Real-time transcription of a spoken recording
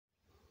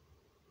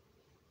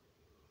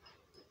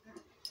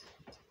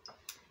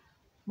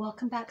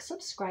Welcome back,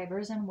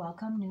 subscribers, and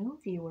welcome new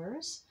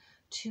viewers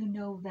to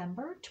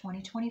November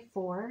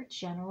 2024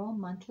 General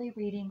Monthly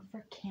Reading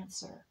for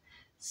Cancer.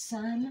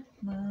 Sun,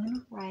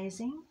 Moon,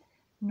 Rising,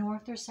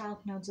 North or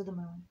South nodes of the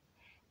Moon.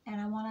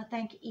 And I want to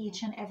thank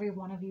each and every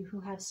one of you who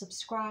have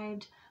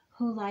subscribed,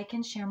 who like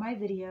and share my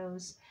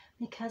videos,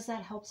 because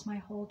that helps my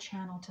whole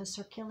channel to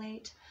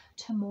circulate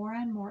to more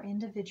and more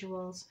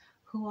individuals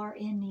who are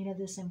in need of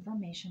this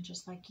information,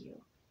 just like you.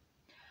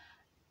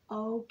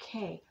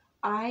 Okay,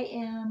 I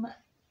am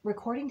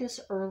recording this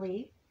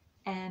early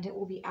and it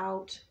will be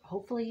out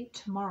hopefully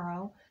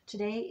tomorrow.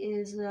 Today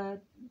is the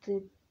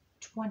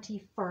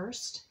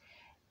 21st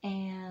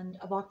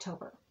of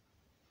October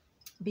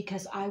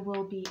because I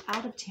will be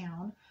out of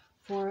town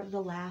for the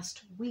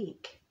last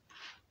week.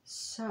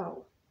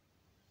 So,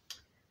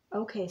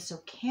 okay,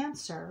 so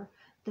Cancer,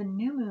 the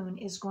new moon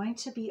is going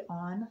to be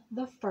on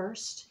the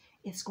 1st.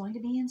 It's going to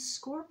be in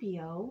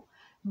Scorpio,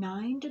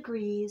 9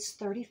 degrees,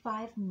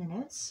 35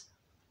 minutes.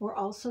 We're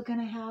also going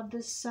to have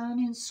the sun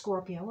in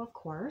Scorpio, of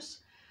course.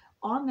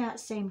 On that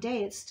same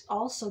day, it's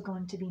also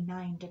going to be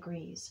 9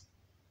 degrees.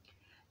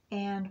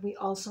 And we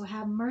also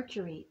have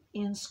Mercury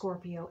in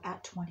Scorpio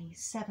at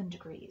 27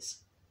 degrees.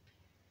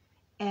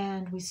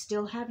 And we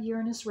still have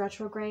Uranus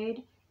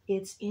retrograde.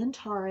 It's in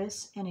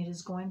Taurus, and it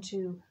is going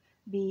to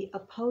be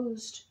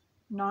opposed,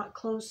 not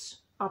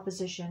close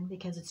opposition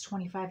because it's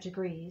 25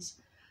 degrees,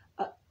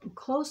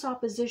 close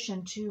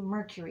opposition to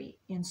Mercury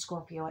in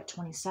Scorpio at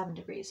 27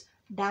 degrees.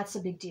 That's a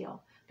big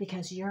deal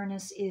because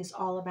Uranus is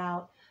all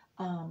about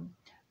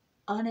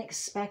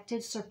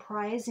unexpected,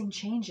 surprising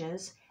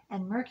changes,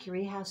 and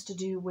Mercury has to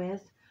do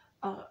with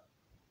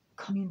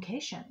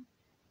communication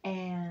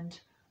and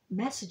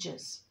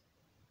messages.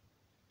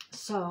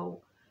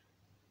 So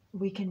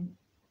we can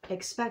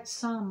expect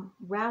some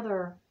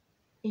rather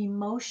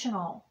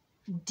emotional,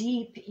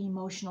 deep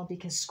emotional,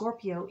 because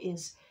Scorpio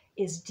is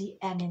deep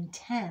and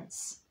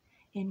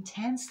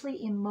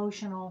intensely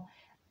emotional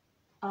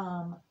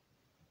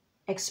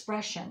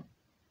expression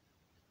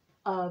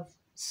of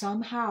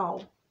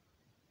somehow,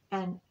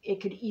 and it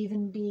could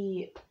even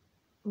be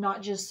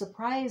not just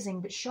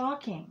surprising but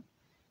shocking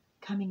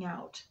coming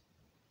out.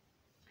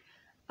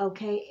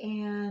 Okay,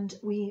 and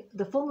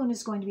the full moon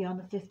is going to be on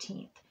the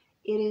 15th.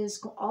 It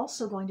is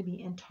also going to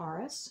be in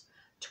Taurus,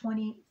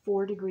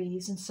 24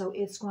 degrees, and so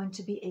it's going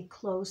to be a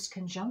close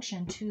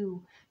conjunction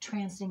to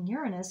transiting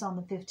Uranus on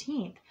the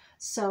 15th.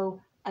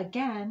 So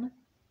again,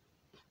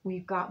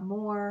 we've got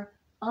more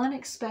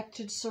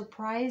unexpected,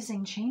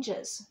 surprising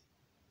changes.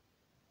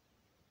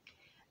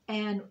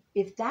 And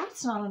if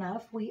that's not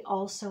enough, we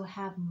also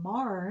have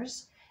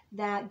Mars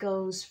that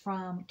goes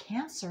from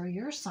Cancer,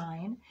 your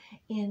sign,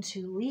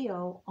 into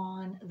Leo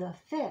on the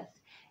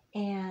 5th.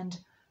 And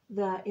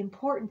the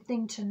important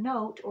thing to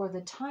note, or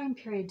the time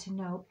period to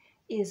note,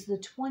 is the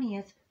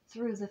 20th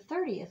through the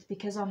 30th,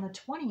 because on the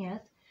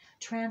 20th,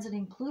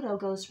 transiting Pluto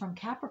goes from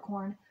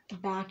Capricorn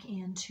back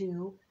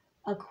into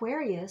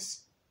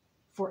Aquarius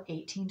for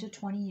 18 to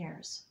 20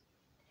 years.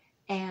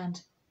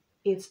 And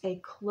it's a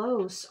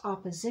close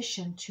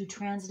opposition to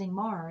transiting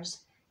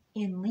Mars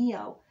in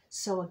Leo.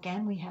 So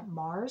again, we have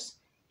Mars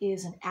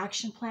is an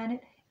action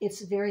planet.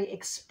 It's very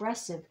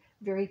expressive,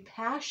 very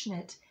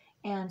passionate.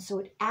 And so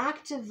it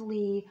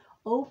actively,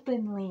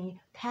 openly,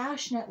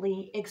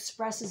 passionately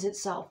expresses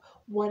itself,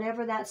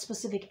 whatever that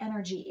specific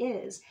energy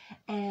is.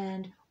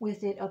 And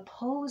with it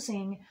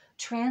opposing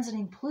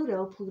transiting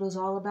Pluto, Pluto's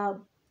all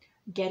about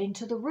getting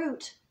to the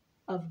root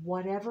of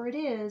whatever it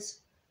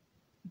is,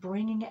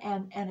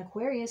 and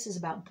Aquarius is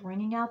about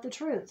bringing out the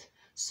truth.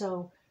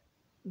 So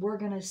we're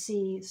going to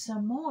see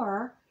some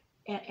more,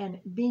 and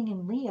being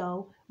in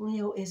Leo,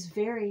 Leo is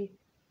very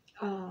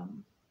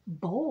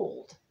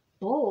bold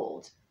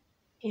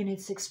in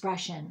its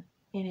expression,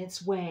 in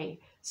its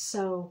way.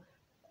 So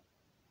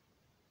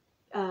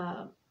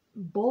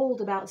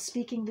bold about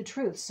speaking the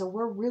truth. So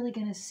we're really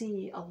going to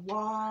see a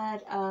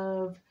lot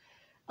of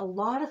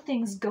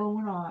things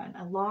going on,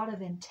 a lot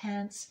of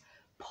intense,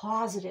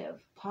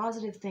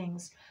 positive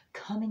things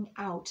coming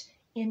out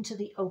into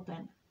the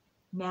open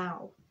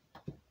now.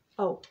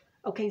 Oh,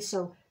 okay,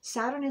 so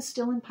Saturn is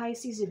still in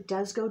Pisces. It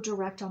does go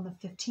direct on the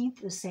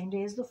 15th, the same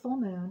day as the full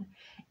moon.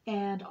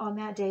 And on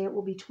that day, it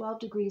will be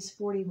 12 degrees,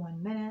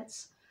 41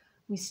 minutes.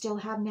 We still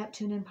have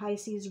Neptune in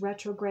Pisces,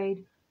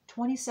 retrograde,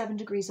 27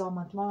 degrees all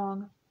month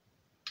long.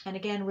 And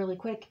again, really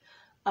quick,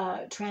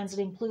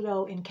 transiting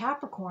Pluto in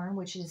Capricorn,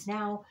 which is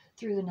now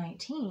through the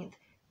 19th.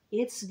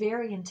 It's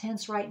very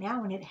intense right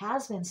now, and it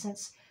has been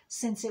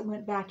since it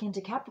went back into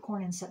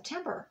Capricorn in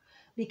September,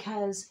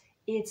 because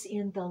it's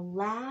in the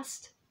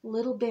last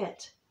little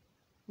bit,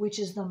 which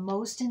is the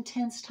most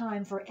intense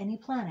time for any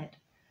planet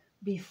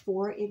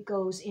before it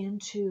goes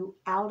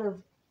out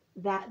of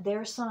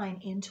their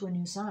sign into a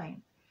new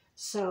sign.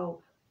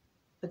 So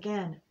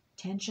again,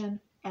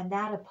 tension, and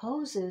that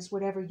opposes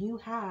whatever you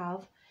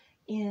have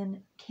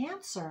in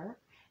Cancer,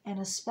 and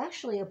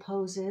especially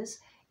opposes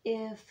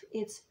if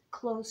it's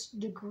close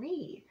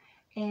degree,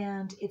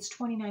 and it's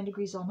 29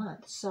 degrees all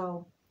month.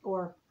 So,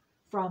 or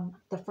from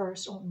the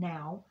 1st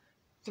now,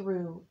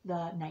 through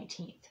the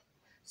 19th.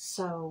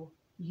 So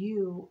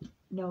you,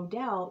 no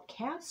doubt,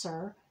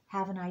 Cancer,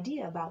 have an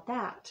idea about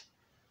that.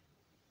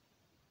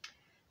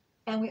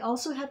 And we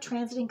also have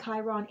transiting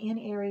Chiron in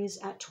Aries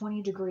at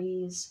 20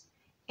 degrees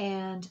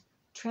and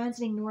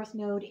transiting North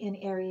Node in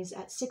Aries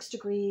at 6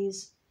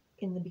 degrees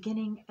in the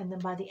beginning, and then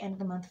by the end of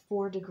the month,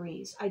 4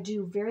 degrees. I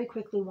do very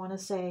quickly want to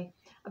say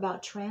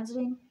about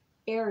transiting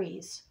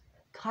Aries,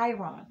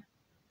 Chiron,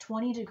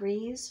 20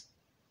 degrees,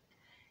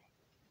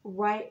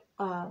 right,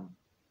 the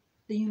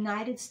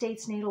United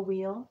States natal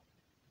wheel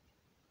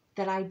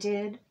that I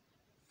did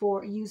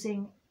for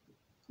using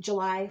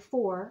July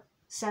 4,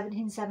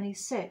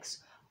 1776,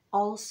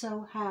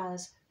 also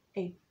has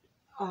a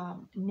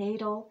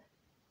natal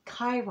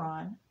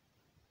Chiron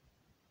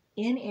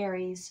in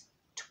Aries,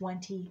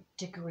 20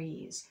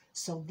 degrees.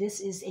 So this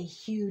is a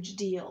huge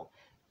deal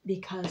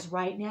because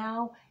right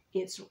now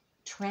it's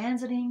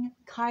transiting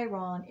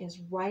Chiron is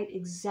right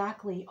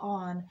exactly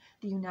on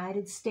the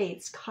United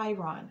States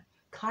Chiron.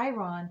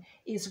 Chiron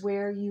is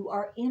where you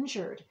are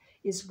injured,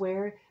 is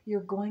where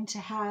you're going to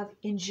have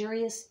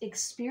injurious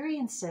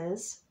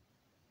experiences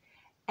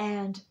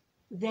and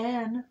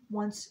then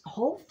once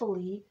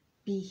hopefully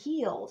be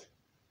healed.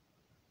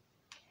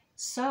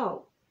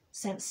 So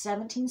since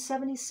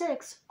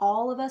 1776,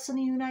 all of us in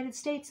the United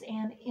States,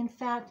 and in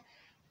fact,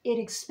 it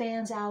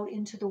expands out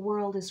into the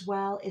world as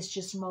well, is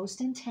just most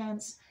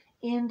intense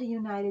in the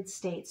United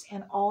States.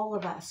 And all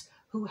of us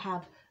who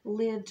have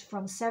lived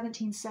from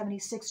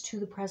 1776 to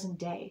the present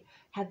day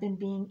have been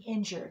being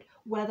injured,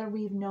 whether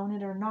we've known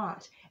it or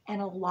not.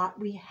 And a lot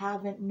we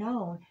haven't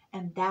known,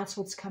 and that's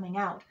what's coming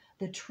out,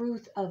 the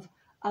truth of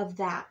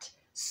that.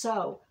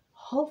 So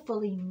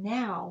hopefully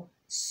now,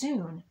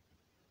 soon,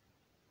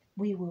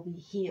 we will be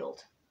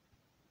healed.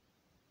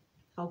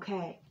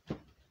 Okay.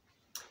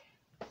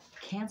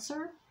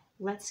 Cancer,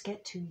 let's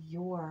get to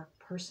your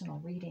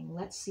personal reading.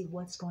 Let's see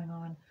what's going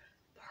on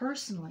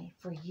personally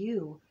for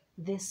you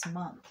this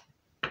month.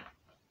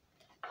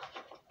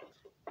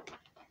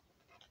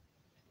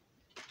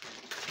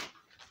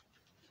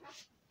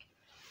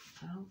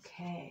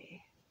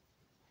 Okay.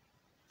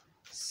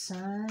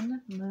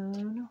 Sun,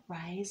 moon,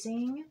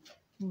 rising,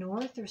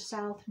 north or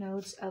south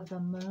nodes of the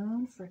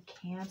moon for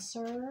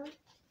Cancer.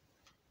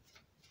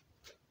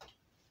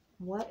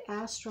 What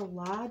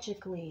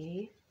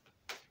astrologically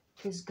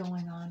is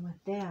going on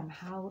with them?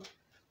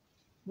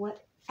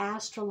 What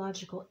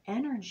astrological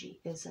energy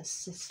is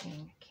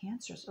assisting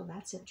Cancers? Oh,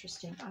 that's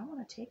interesting. I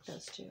want to take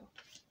those two.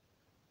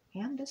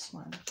 And this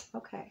one.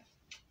 Okay.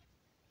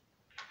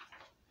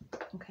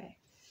 Okay.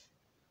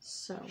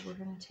 So we're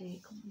going to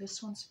take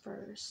this one's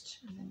first,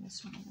 and then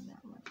this one, and then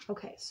that one.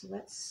 Okay, so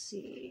let's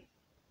see.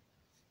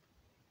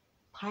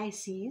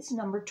 Pisces,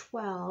 number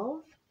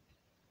 12.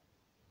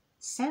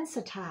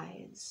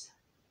 Sensitize.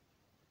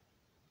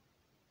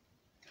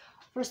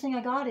 First thing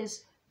I got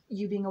is,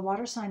 you being a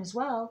water sign as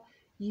well,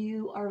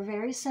 you are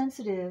very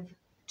sensitive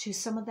to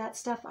some of that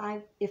stuff,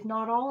 if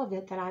not all of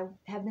it, that I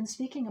have been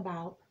speaking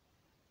about,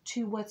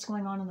 to what's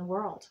going on in the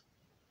world.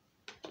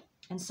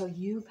 And so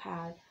you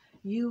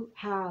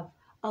have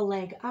a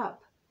leg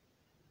up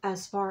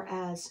as far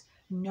as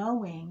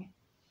knowing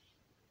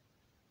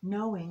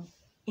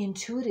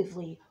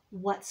intuitively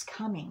what's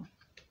coming.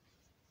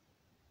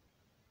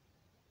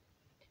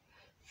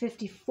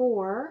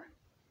 54,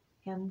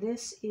 and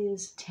this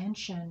is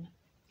tension.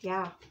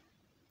 Yeah.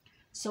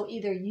 So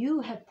either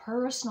you have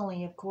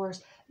personally, of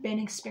course, been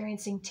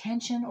experiencing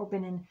tension or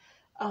been in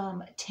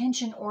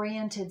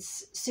tension-oriented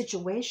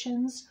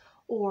situations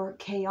or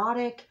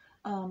chaotic,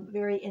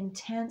 very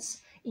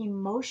intense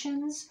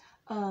emotions,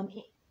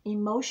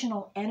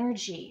 emotional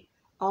energy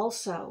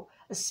also,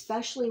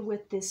 especially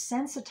with this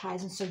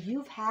sensitizing. So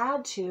you've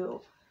had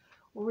to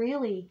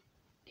really,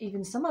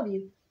 even some of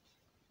you,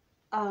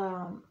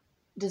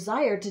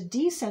 desire to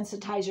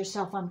desensitize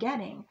yourself, I'm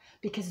getting,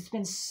 because it's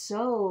been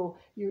so,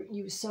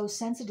 you're so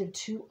sensitive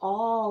to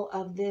all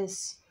of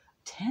this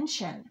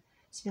tension.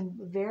 It's been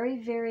very,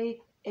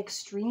 very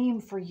extreme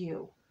for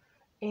you.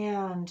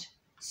 And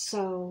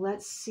so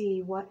let's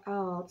see what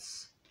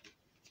else.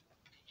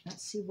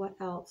 Let's see what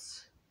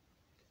else.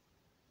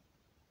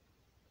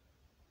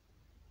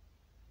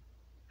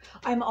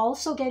 I'm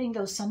also getting,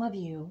 though, some of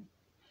you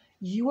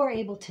are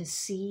able to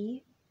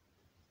see,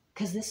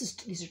 because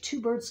these are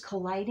two birds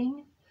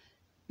colliding.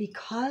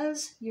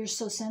 Because you're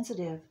so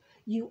sensitive,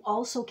 you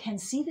also can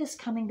see this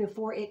coming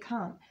before it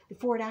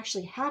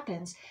actually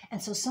happens.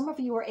 And so some of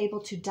you are able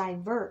to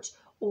divert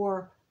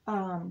or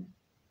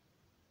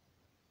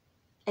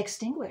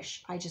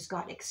extinguish. I just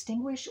got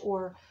extinguish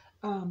or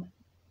not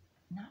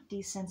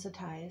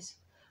desensitize.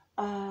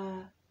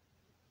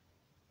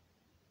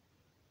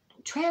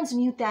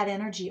 Transmute that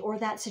energy or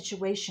that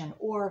situation,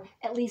 or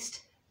at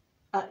least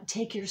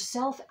take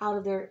yourself out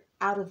of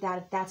that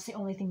if that's the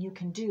only thing you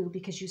can do,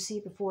 because you see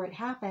it before it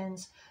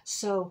happens,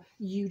 so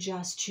you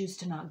just choose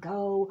to not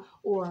go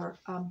or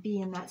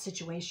be in that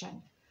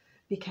situation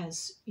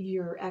because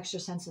you're extra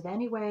sensitive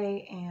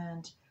anyway,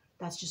 and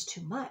that's just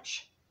too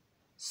much.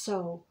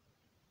 So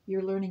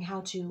you're learning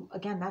how to,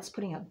 again, that's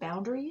putting up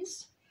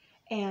boundaries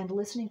and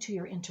listening to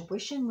your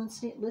intuition,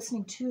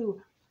 listening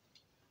to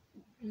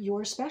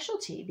your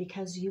specialty,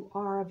 because you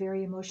are a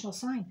very emotional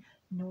sign.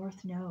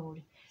 North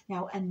Node.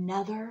 Now,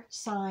 another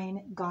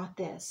sign got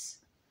this.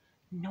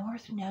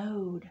 North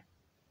Node.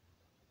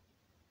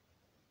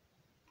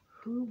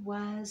 Who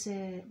was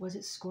it? Was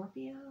it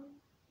Scorpio?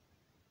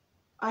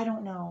 I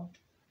don't know.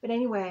 But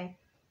anyway,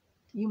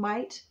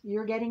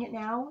 you're getting it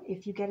now.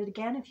 If you get it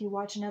again, if you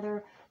watch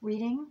another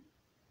reading,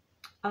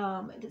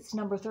 it's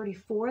number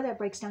 34 that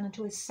breaks down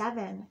into a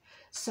 7.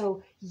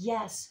 So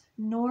yes,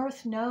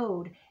 North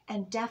Node,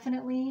 and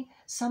definitely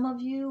some of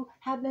you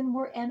have been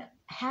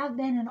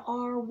and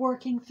are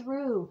working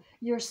through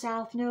your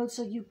South Node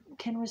so you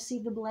can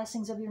receive the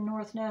blessings of your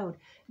North Node.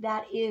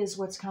 That is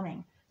what's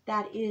coming.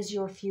 That is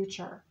your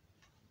future.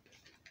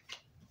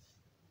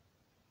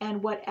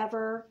 And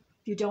whatever,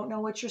 if you don't know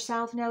what your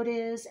South Node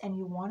is and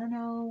you want to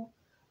know,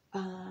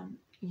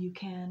 you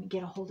can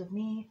get a hold of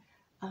me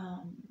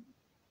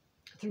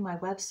through my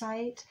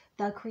website,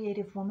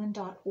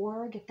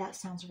 thecreativewoman.org. If that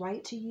sounds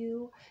right to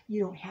you,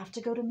 you don't have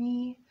to go to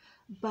me,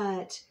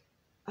 but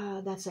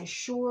that's a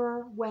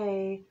sure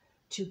way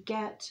to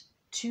get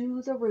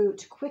to the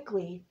root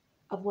quickly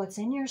of what's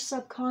in your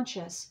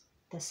subconscious,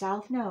 the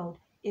South Node.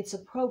 It's a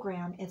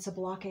program, it's a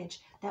blockage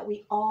that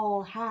we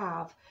all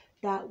have,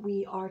 that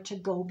we are to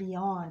go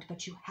beyond,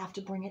 but you have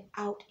to bring it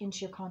out into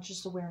your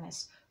conscious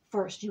awareness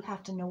first. You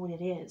have to know what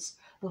it is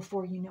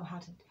before you know how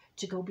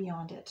to go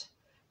beyond it.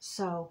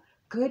 So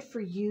good for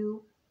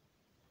you,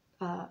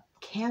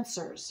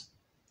 Cancers.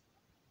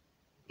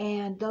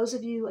 And those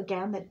of you,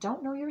 again, that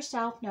don't know your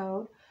South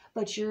Node,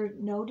 but you're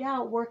no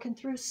doubt working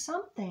through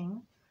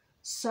something.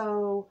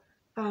 So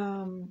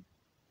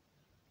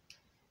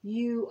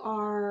you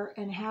are,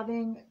 and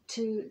having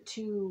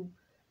to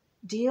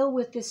deal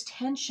with this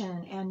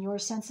tension and your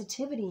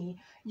sensitivity,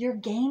 you're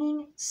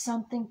gaining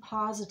something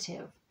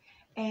positive.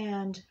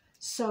 And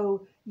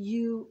so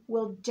you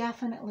will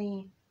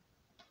definitely,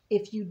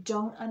 if you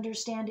don't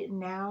understand it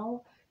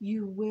now,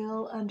 you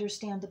will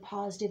understand the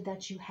positive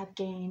that you have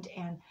gained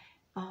and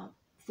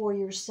for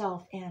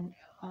yourself, and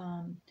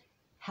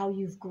how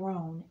you've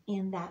grown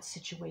in that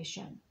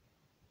situation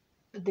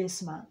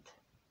this month.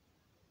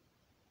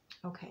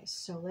 Okay,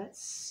 so let's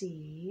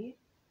see.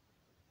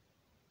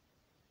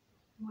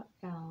 What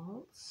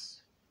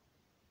else?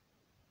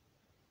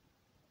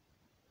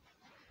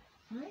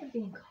 I am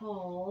being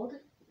called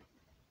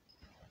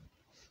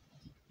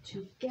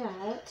to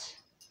get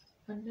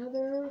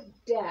another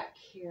deck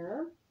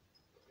here.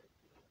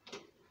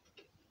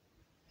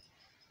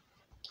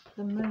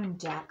 The moon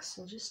deck.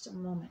 So just a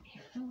moment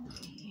here. Let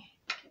me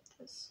get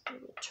this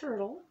little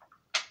turtle.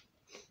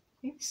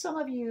 Maybe some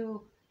of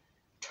you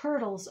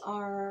turtles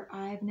are,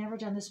 I've never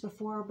done this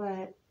before,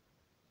 but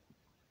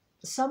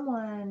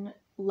someone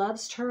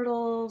loves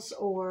turtles,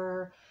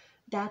 or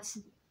that's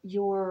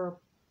your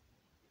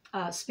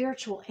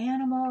spiritual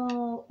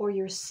animal, or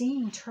you're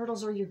seeing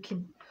turtles, or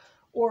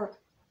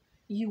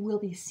you will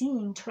be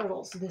seeing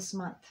turtles this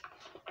month.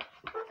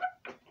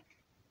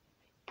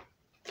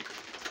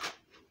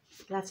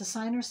 That's a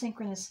sign or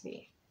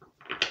synchronicity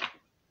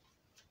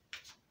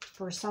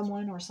for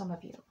someone or some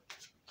of you.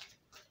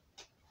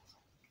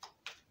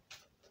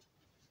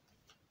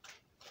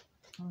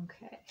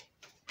 Okay.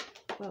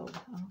 Whoa,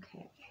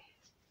 okay.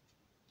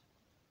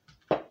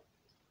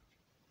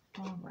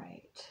 All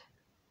right.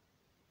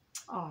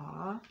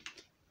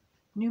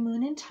 New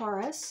moon in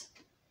Taurus.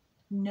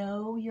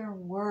 Know your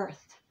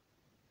worth.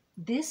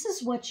 This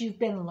is what you've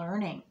been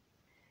learning.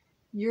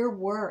 Your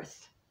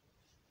worth.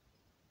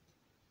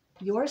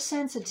 Your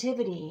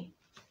sensitivity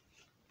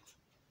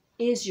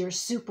is your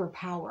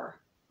superpower.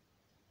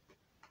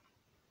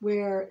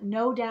 Where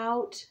no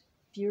doubt,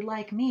 if you're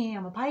like me,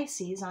 I'm a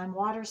Pisces, I'm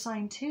water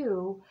sign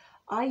too,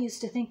 I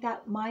used to think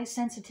that my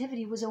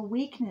sensitivity was a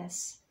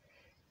weakness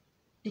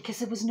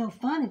because it was no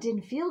fun, it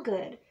didn't feel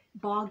good,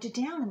 bogged it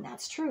down, and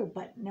that's true,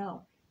 but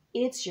no,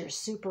 it's your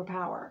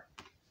superpower.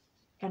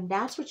 And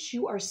that's what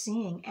you are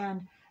seeing,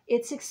 and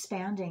it's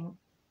expanding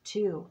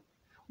too.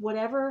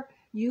 Whatever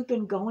you've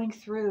been going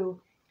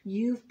through,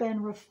 you've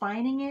been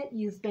refining it,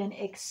 you've been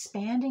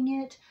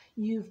expanding it,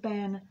 you've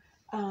been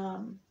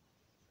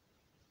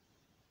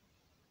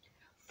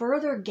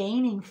further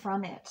gaining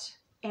from it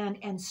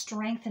and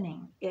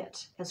strengthening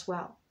it as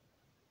well.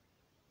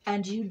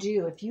 And you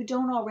do. If you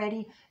don't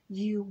already,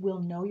 you will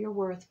know your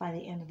worth by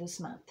the end of this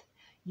month.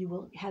 You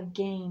will have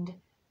gained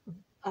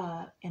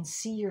and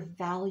see your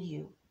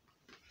value.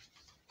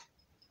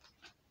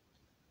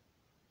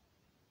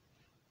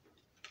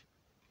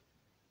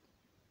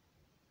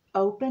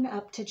 Open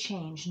up to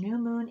change. New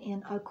moon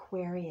in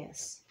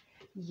Aquarius.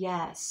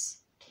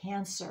 Yes,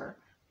 Cancer.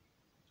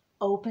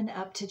 Open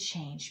up to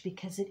change,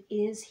 because it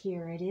is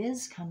here, it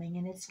is coming,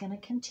 and it's going to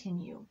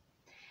continue.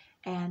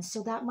 And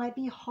so that might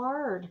be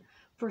hard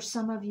for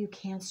some of you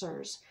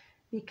Cancers,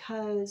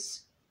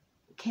 because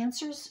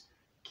Cancers,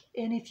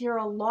 and if you're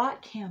a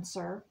lot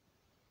Cancer,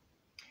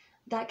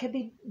 that could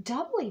be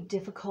doubly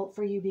difficult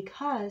for you,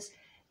 because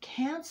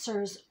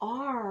Cancers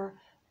are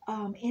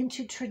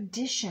into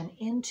tradition,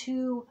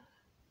 into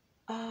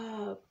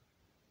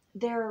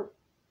their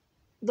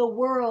the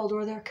world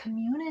or their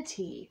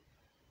community,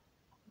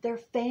 their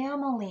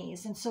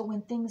families. And so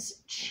when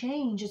things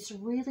change, it's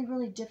really,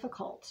 really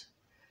difficult.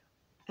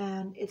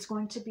 And it's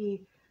going to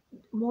be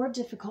more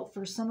difficult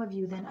for some of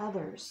you than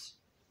others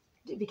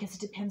because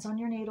it depends on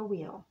your natal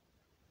wheel.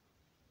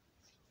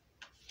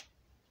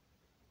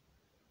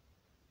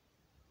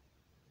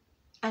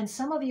 And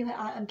some of you,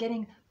 I'm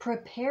getting,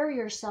 prepare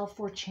yourself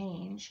for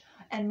change.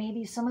 And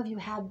maybe some of you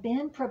have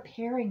been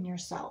preparing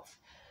yourself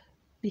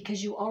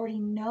because you already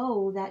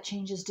know that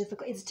change is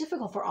difficult. It's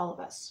difficult for all of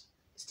us.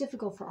 It's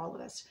difficult for all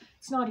of us.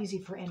 It's not easy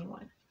for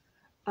anyone.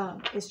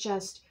 It's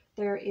just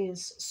there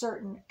is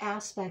certain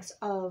aspects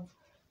of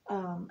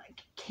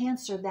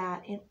Cancer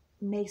that it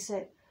makes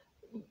it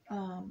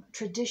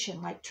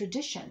tradition, like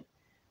tradition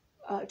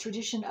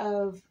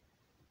of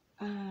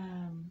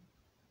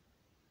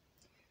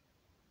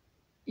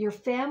your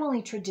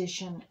family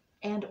tradition,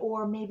 and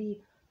or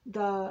maybe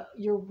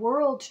your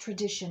world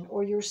tradition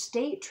or your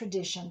state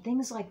tradition.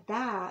 Things like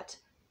that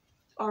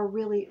are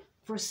really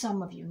for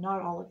some of you,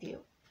 not all of you,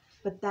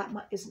 but that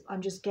is,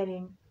 I'm just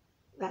getting,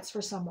 that's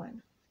for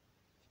someone.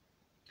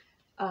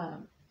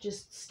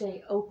 Just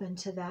stay open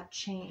to that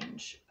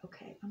change.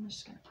 Okay, I'm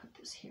just going to put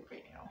this here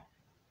right now.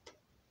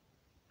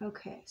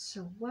 Okay,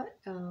 so what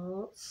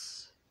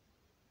else?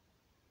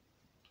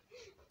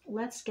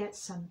 Let's get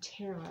some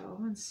tarot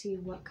and see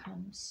what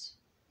comes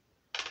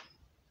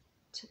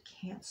to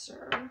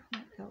Cancer.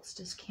 What else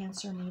does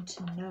Cancer need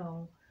to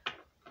know?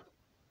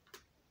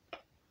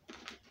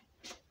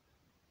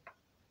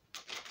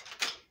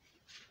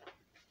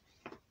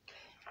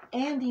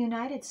 And the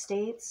United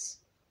States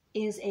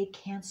is a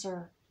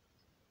Cancer.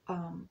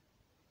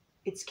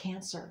 It's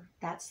Cancer.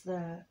 That's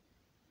the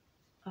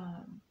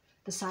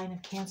sign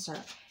of Cancer.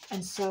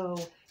 And so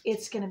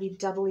it's going to be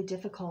doubly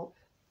difficult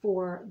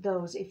for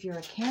those, if you're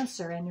a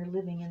Cancer and you're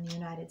living in the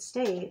United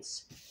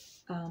States,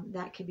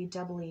 that could be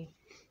doubly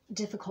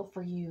difficult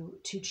for you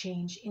to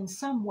change in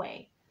some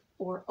way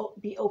or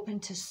be open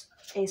to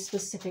a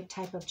specific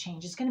type of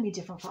change. It's going to be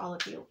different for all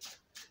of you.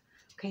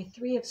 Okay,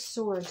 Three of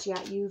Swords.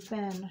 Yeah, you've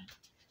been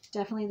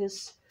definitely,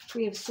 this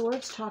Three of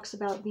Swords talks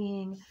about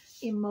being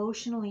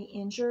emotionally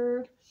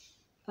injured,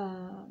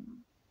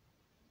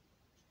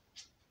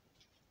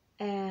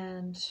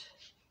 and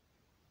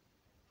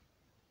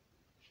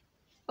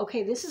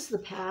okay, this is the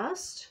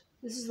past.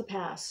 This is the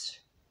past.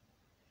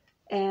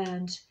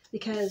 And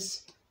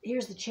because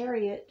here's the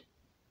Chariot,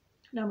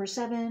 number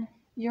 7,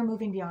 you're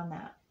moving beyond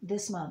that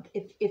this month.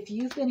 If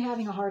you've been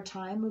having a hard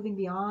time moving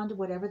beyond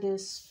whatever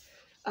this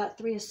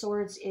Three of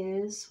Swords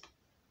is,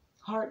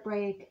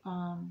 heartbreak,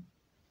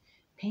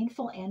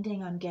 painful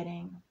ending I'm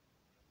getting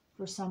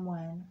for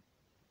someone,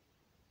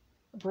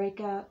 a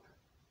breakup,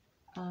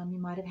 you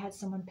might have had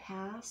someone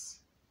pass,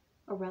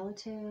 a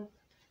relative,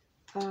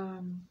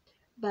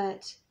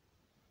 but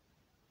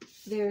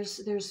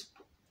there's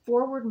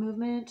forward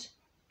movement,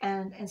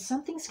 and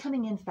something's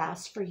coming in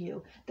fast for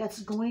you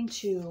that's going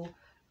to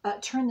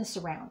turn this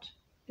around,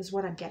 is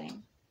what I'm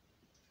getting.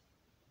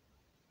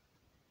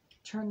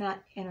 Turn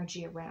that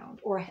energy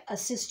around, or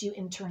assist you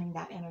in turning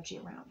that energy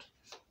around.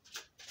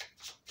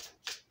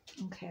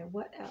 Okay,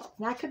 what else?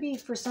 That could be,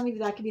 for some of you,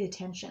 that could be the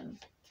tension.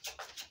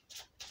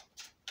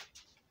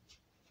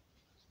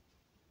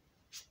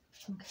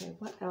 Okay,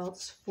 what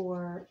else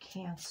for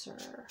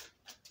Cancer?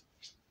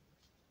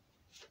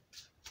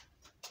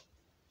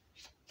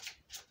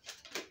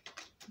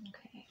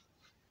 Okay.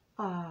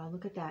 Ah,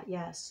 look at that.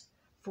 Yes.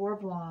 4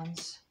 of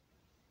Wands.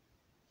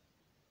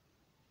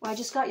 Well, I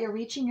just got, you're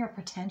reaching your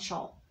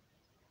potential.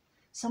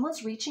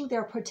 Someone's reaching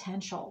their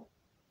potential.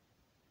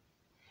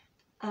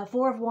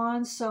 4 of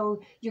Wands,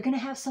 so you're going to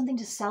have something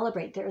to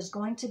celebrate. There is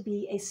going to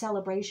be a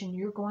celebration.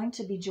 You're going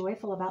to be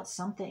joyful about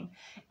something.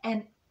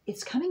 And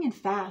it's coming in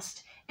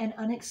fast and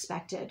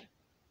unexpected.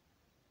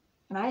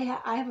 And I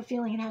have a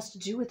feeling it has to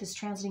do with this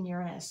transiting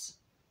Uranus.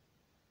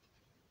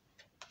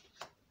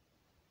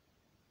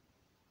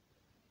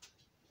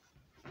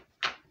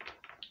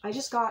 I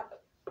just got,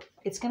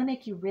 it's going to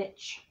make you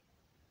rich.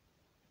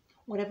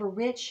 Whatever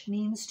rich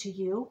means to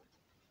you.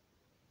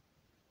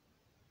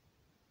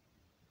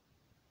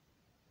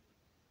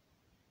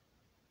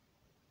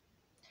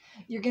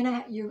 You're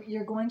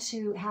going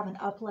to have an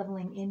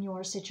up-leveling in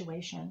your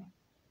situation.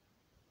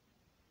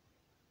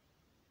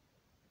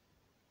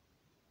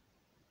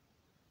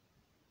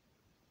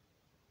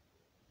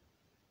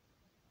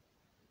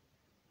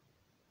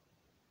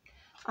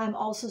 I'm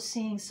also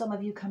seeing some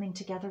of you coming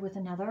together with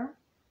another,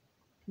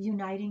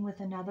 uniting with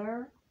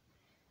another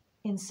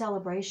in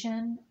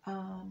celebration.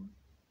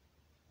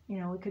 You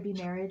know, it could be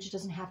marriage. It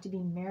doesn't have to be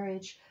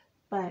marriage,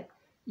 but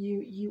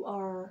you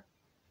are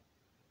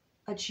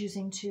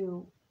choosing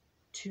to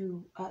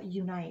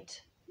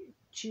unite,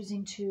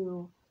 choosing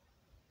to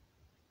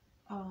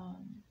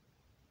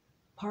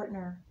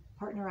partner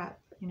up,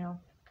 you know,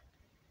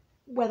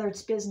 whether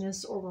it's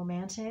business or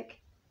romantic.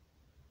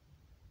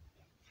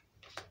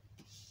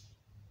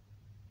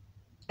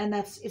 And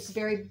it's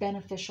very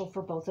beneficial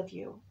for both of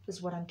you,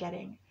 is what I'm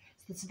getting.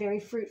 It's a very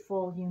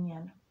fruitful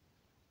union.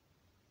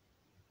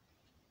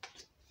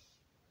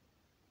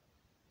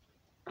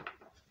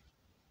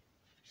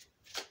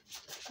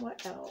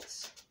 What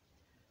else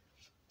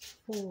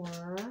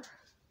for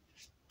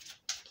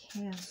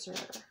Cancer?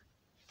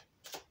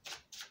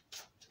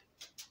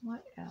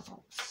 What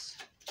else?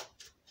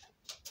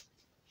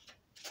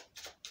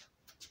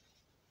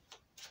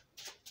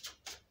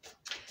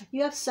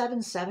 You have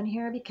 7-7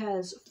 here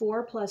because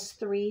 4 plus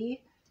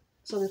 3,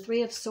 so the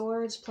 3 of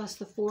Swords plus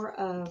the 4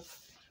 of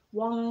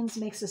Wands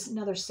makes us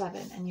another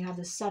 7, and you have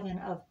the 7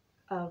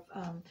 of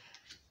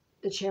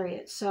the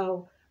Chariot.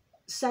 So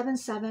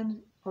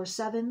 7-7 or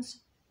 7s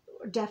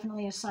are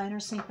definitely a sign or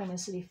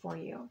synchronicity for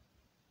you.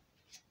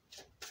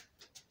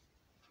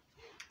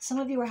 Some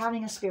of you are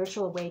having a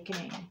spiritual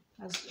awakening.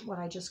 That's what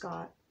I just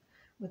got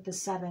with the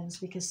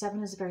 7s, because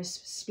 7 is a very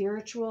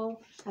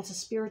spiritual. That's a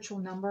spiritual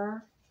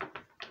number.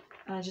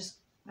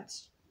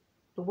 That's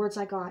the words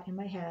I got in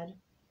my head.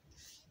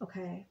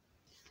 Okay.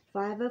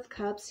 5 of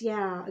Cups.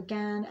 Yeah,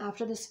 again,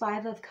 after this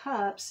 5 of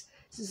Cups,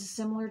 this is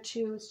similar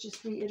to, it's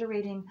just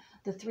reiterating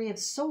the 3 of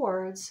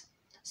Swords.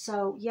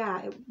 So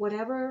yeah,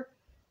 whatever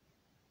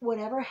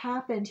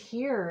happened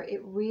here,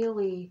 it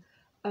really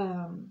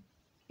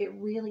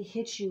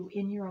hits you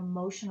in your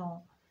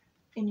emotions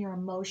and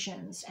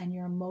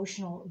your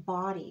emotional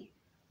body.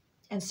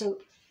 And so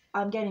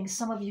I'm getting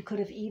some of you could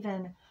have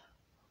even,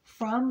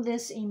 from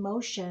this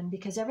emotion,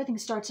 because everything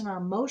starts in our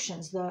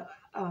emotions,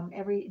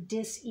 every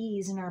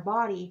dis-ease in our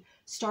body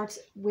starts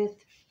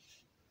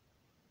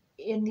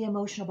in the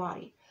emotional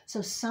body.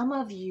 So some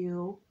of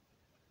you,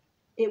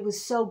 it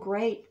was so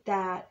great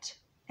that,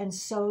 and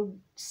so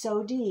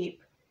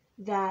deep,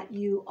 that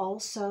you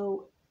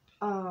also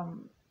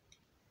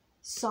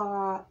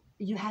saw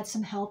you had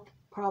some health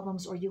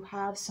problems, or you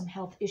have some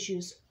health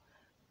issues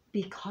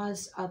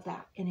because of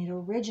that. And it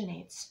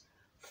originates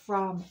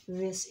from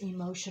this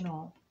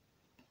emotional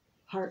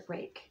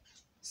heartbreak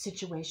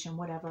situation,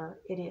 whatever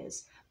it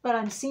is. But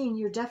I'm seeing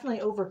you're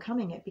definitely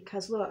overcoming it,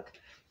 because look,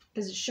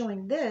 because it's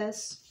showing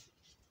this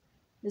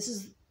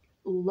is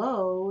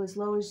low as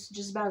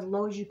just about as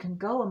low as you can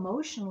go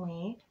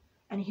emotionally.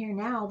 And here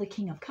now, the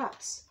King of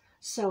Cups.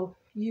 So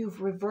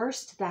you've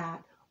reversed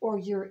that,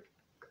 or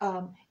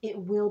it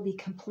will be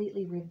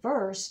completely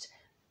reversed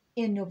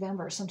in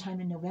November, sometime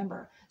in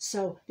November.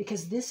 So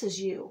because this is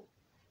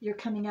you're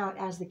coming out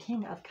as the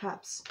King of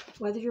Cups,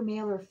 whether you're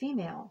male or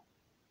female.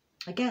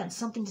 Again,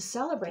 something to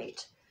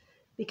celebrate,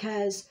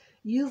 because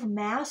you've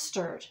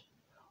mastered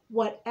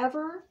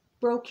whatever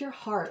broke your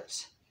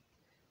heart,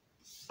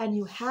 and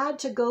you had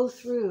to go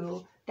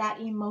through that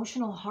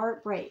emotional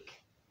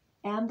heartbreak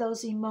and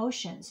those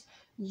emotions.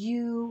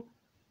 You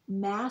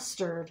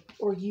mastered,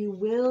 or you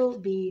will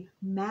be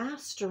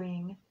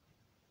mastering,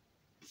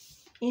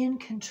 in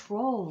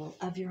control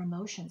of your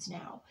emotions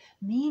now.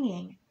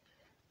 Meaning,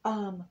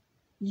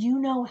 you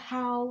know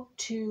how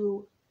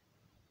to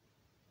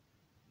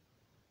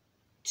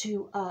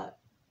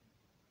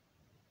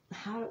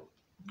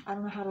I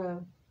don't know how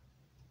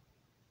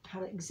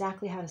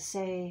to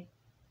say,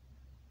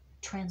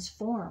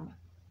 transform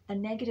a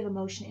negative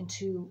emotion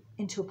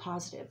into a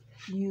positive.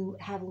 You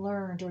have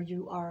learned, or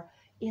you are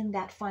in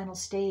that final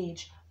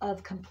stage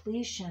of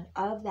completion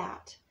of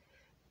that,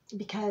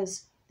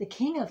 because the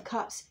King of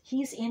Cups,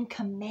 he's in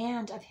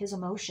command of his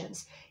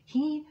emotions.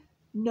 He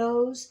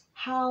knows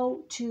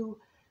how to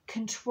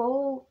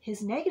control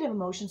his negative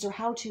emotions, or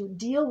how to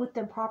deal with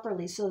them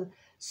properly, so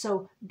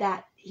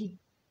that he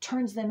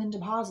turns them into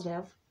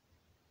positive,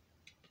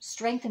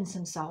 strengthens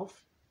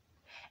himself,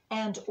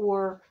 and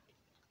or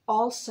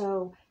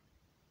also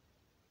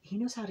he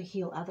knows how to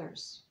heal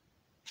others.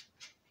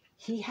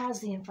 He has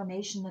the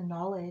information, the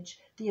knowledge,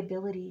 the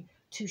ability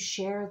to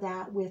share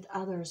that with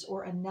others,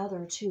 or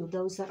another too,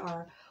 those that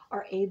are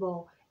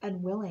able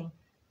and willing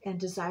and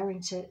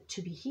desiring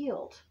to be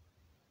healed.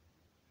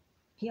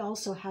 He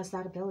also has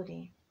that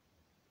ability.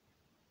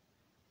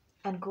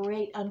 And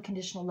great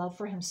unconditional love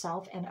for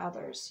himself and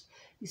others.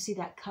 You see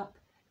that cup?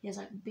 He has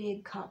that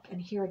big cup.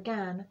 And here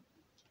again,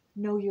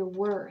 know your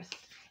worth.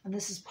 And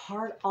this is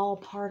all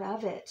part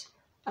of it,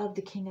 of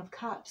the King of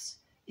Cups,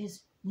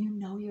 is you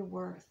know your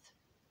worth.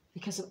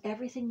 Because of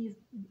everything you've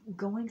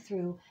going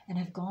through and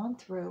have gone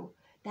through,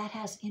 that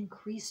has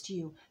increased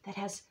you, that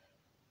has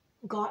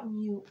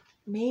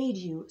made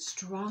you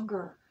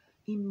stronger,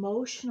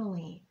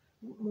 emotionally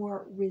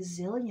more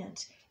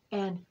resilient,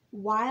 and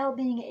while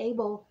being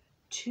able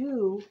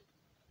to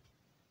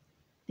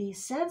be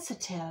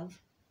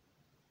sensitive,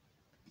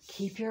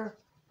 keep your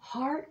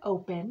heart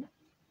open,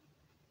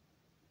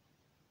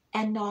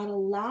 and not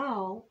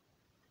allow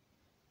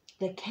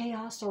the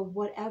chaos or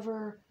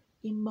whatever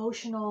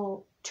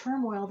emotional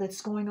turmoil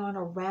that's going on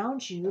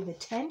around you, the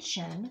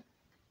tension,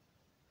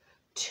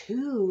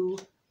 to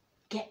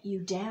get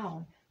you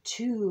down,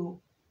 to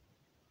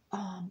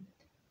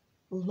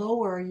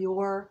lower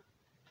your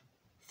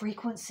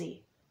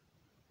frequency.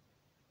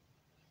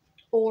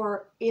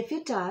 Or if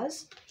it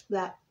does,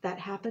 that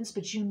happens,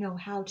 but you know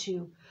how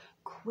to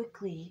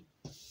quickly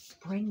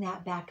bring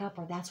that back up,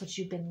 or that's what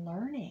you've been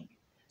learning,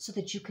 so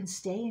that you can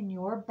stay in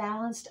your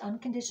balanced,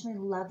 unconditionally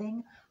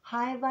loving,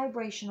 high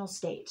vibrational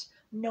state,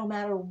 no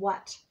matter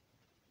what.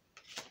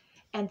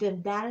 And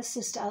then that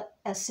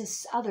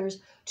assists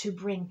others to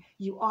bring,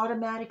 you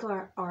automatically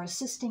are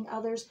assisting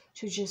others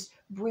to just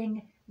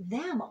bring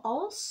them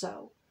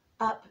also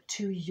up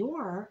to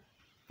your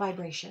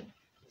vibration.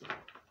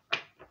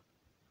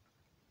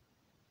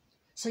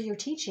 So you're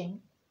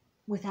teaching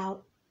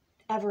without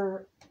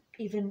ever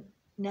even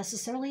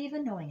necessarily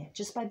even knowing it,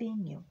 just by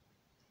being you.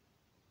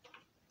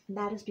 And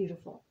that is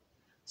beautiful.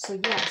 So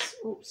yes,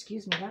 oh,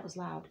 excuse me, that was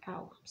loud.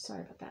 Ow,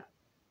 sorry about that.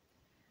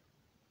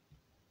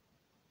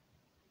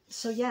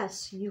 So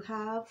yes, you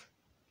have,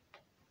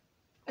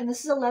 and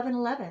this is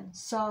 1111.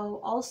 So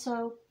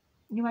also,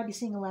 you might be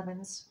seeing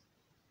 11s.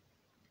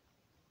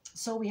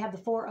 So we have the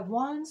Four of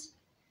Wands,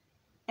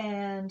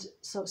 and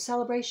so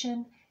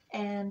celebration,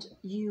 and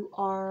you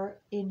are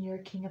in your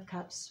King of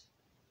Cups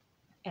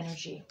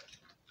energy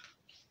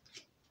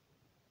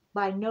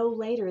by no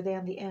later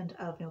than the end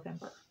of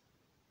November.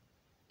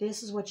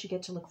 This is what you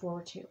get to look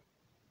forward to.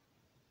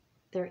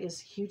 There is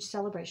huge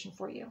celebration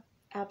for you.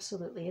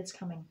 Absolutely, it's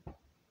coming.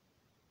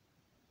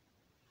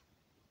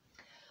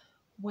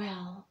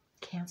 Well,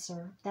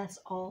 Cancer, that's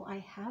all I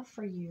have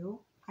for you.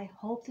 I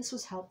hope this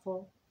was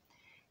helpful.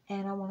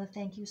 And I want to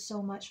thank you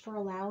so much for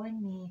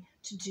allowing me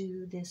to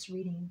do this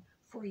reading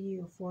for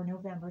you for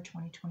November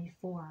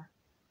 2024.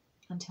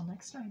 Until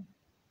next time,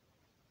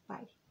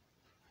 bye.